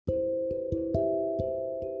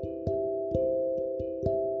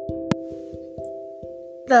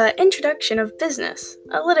The Introduction of Business,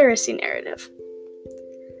 a Literacy Narrative.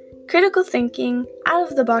 Critical thinking,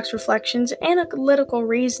 out-of-the-box reflections, analytical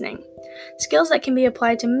reasoning, skills that can be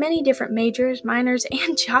applied to many different majors, minors,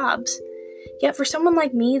 and jobs. Yet for someone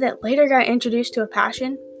like me that later got introduced to a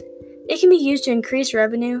passion, it can be used to increase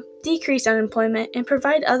revenue, decrease unemployment, and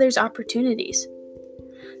provide others opportunities.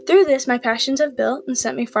 Through this, my passions have built and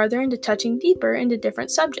sent me farther into touching deeper into different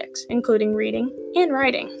subjects, including reading and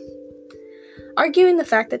writing. Arguing the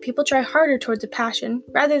fact that people try harder towards a passion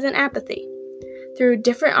rather than apathy, through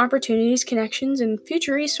different opportunities, connections, and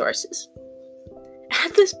future resources.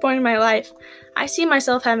 At this point in my life, I see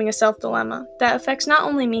myself having a self-dilemma that affects not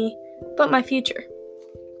only me, but my future.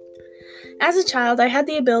 As a child, I had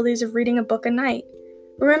the abilities of reading a book a night,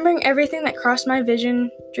 remembering everything that crossed my vision,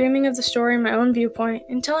 dreaming of the story in my own viewpoint,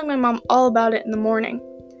 and telling my mom all about it in the morning.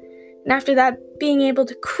 And after that, being able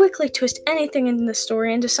to quickly twist anything in the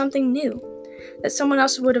story into something new, that someone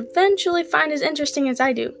else would eventually find as interesting as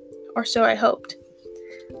I do, or so I hoped.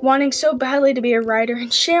 Wanting so badly to be a writer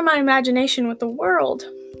and share my imagination with the world.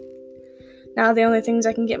 Now the only things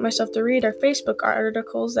I can get myself to read are Facebook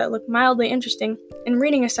articles that look mildly interesting, and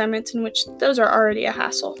reading assignments in which those are already a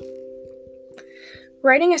hassle.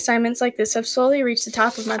 Writing assignments like this have slowly reached the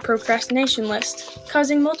top of my procrastination list,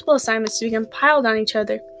 causing multiple assignments to become piled on each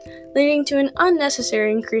other, leading to an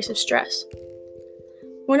unnecessary increase of stress.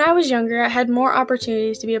 When I was younger, I had more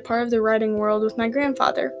opportunities to be a part of the writing world with my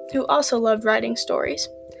grandfather, who also loved writing stories,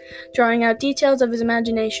 drawing out details of his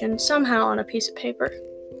imagination somehow on a piece of paper.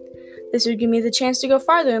 This would give me the chance to go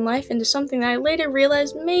farther in life into something that I later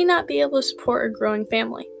realized may not be able to support a growing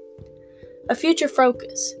family. A future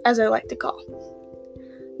focus, as I like to call.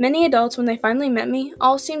 Many adults, when they finally met me,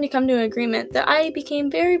 all seemed to come to an agreement that I became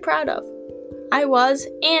very proud of. I was,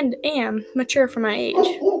 and am, mature for my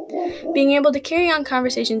age. Being able to carry on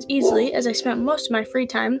conversations easily as I spent most of my free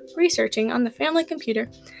time researching on the family computer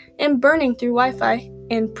and burning through Wi-Fi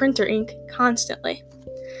and printer ink constantly.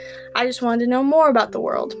 I just wanted to know more about the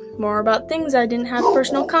world, more about things I didn't have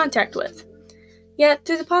personal contact with. Yet,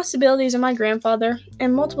 through the possibilities of my grandfather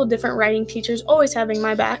and multiple different writing teachers always having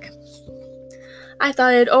my back, I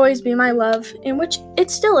thought it'd always be my love, in which it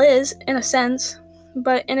still is, in a sense,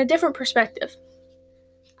 but in a different perspective.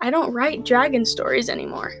 I don't write dragon stories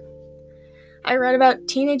anymore. I write about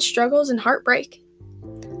teenage struggles and heartbreak.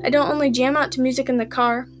 I don't only jam out to music in the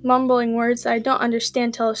car, mumbling words that I don't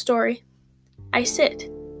understand tell a story. I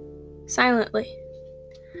sit, silently,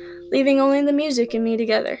 leaving only the music and me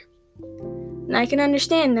together. And I can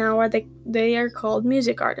understand now why they are called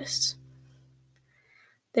music artists.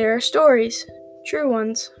 There are stories, true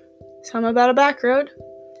ones, some about a back road,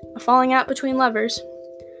 a falling out between lovers,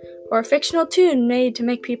 or a fictional tune made to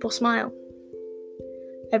make people smile.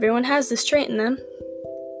 Everyone has this trait in them,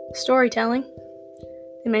 storytelling.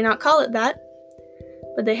 They may not call it that,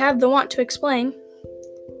 but they have the want to explain,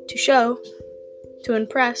 to show, to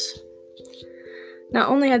impress. Not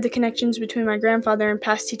only have the connections between my grandfather and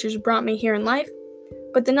past teachers brought me here in life,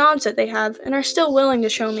 but the knowledge that they have and are still willing to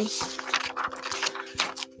show me.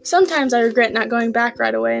 Sometimes I regret not going back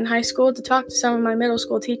right away in high school to talk to some of my middle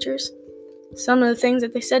school teachers. Some of the things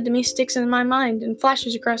that they said to me sticks in my mind and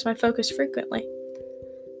flashes across my focus frequently.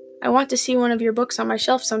 I want to see one of your books on my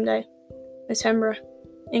shelf someday. Miss Hembra,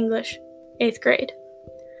 English, 8th grade.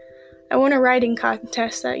 I won a writing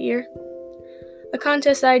contest that year. A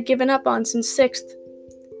contest that I had given up on since 6th.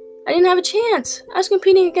 I didn't have a chance. I was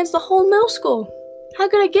competing against the whole middle school. How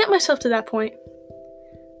could I get myself to that point?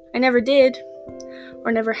 I never did,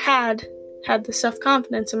 or never had the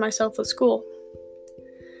self-confidence in myself at school.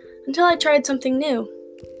 Until I tried something new.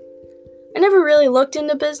 I never really looked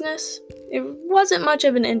into business. It wasn't much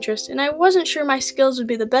of an interest, and I wasn't sure my skills would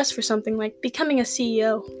be the best for something like becoming a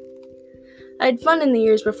CEO. I had fun in the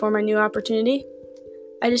years before my new opportunity.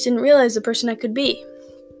 I just didn't realize the person I could be.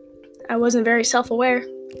 I wasn't very self-aware.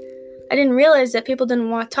 I didn't realize that people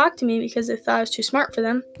didn't want to talk to me because they thought I was too smart for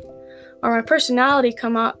them, or my personality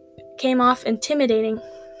came off intimidating.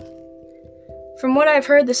 From what I've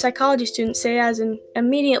heard the psychology students say as an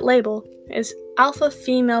immediate label is alpha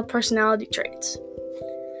female personality traits.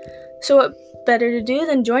 So what better to do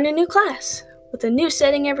than join a new class, with a new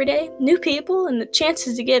setting every day, new people, and the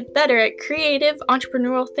chances to get better at creative,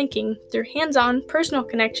 entrepreneurial thinking through hands-on personal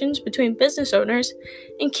connections between business owners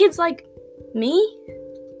and kids like me?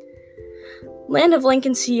 Land of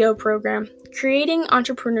Lincoln CEO Program, Creating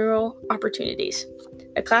Entrepreneurial Opportunities.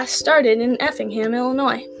 A class started in Effingham,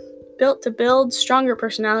 Illinois, built to build stronger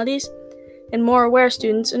personalities and more aware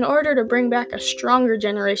students in order to bring back a stronger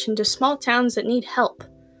generation to small towns that need help.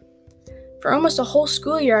 For almost a whole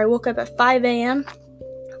school year, I woke up at 5 a.m.,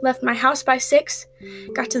 left my house by 6,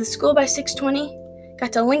 got to the school by 6:20,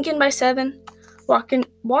 got to Lincoln by 7,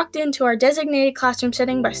 walked into our designated classroom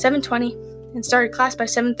setting by 7:20, and started class by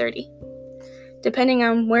 7:30, depending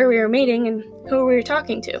on where we were meeting and who we were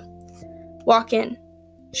talking to. Walk in.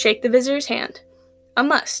 Shake the visitor's hand. A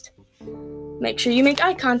must. Make sure you make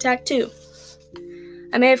eye contact, too.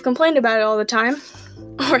 I may have complained about it all the time,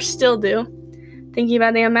 or still do, thinking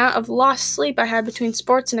about the amount of lost sleep I had between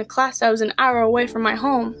sports and a class that was an hour away from my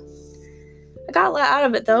home. I got a lot out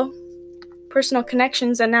of it, though. Personal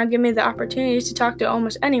connections that now give me the opportunity to talk to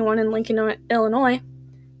almost anyone in Lincoln, Illinois,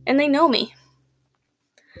 and they know me.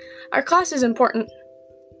 Our class is important.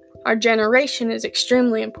 Our generation is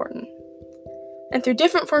extremely important. And through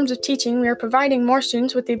different forms of teaching, we are providing more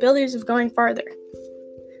students with the abilities of going farther.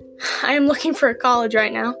 I am looking for a college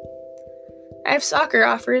right now. I have soccer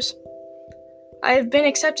offers. I have been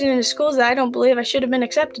accepted into schools that I don't believe I should have been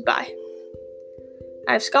accepted by.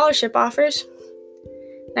 I have scholarship offers.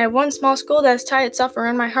 And I have one small school that has tied itself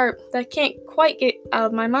around my heart that I can't quite get out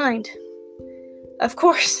of my mind. Of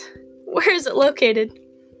course, where is it located?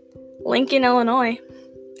 Lincoln, Illinois.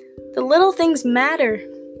 The little things matter.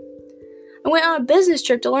 I went on a business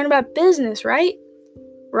trip to learn about business, right?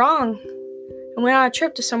 Wrong. I went on a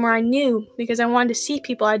trip to somewhere I knew because I wanted to see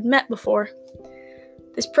people I'd met before.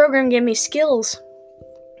 This program gave me skills.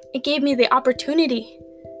 It gave me the opportunity,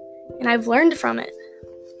 and I've learned from it.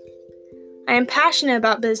 I am passionate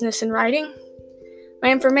about business and writing.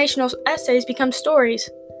 My informational essays become stories,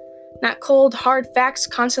 not cold, hard facts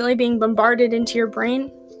constantly being bombarded into your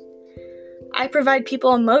brain. I provide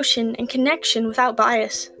people emotion and connection without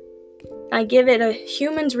bias. I give it a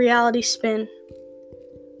human's reality spin.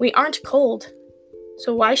 We aren't cold,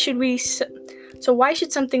 so why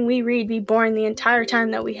should something we read be boring the entire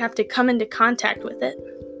time that we have to come into contact with it?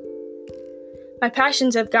 My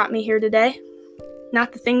passions have got me here today,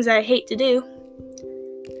 not the things I hate to do.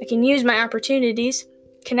 I can use my opportunities,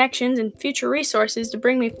 connections, and future resources to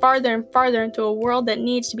bring me farther and farther into a world that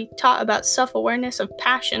needs to be taught about self-awareness of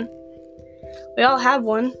passion. We all have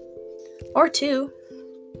one, or two.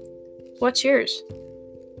 What's yours?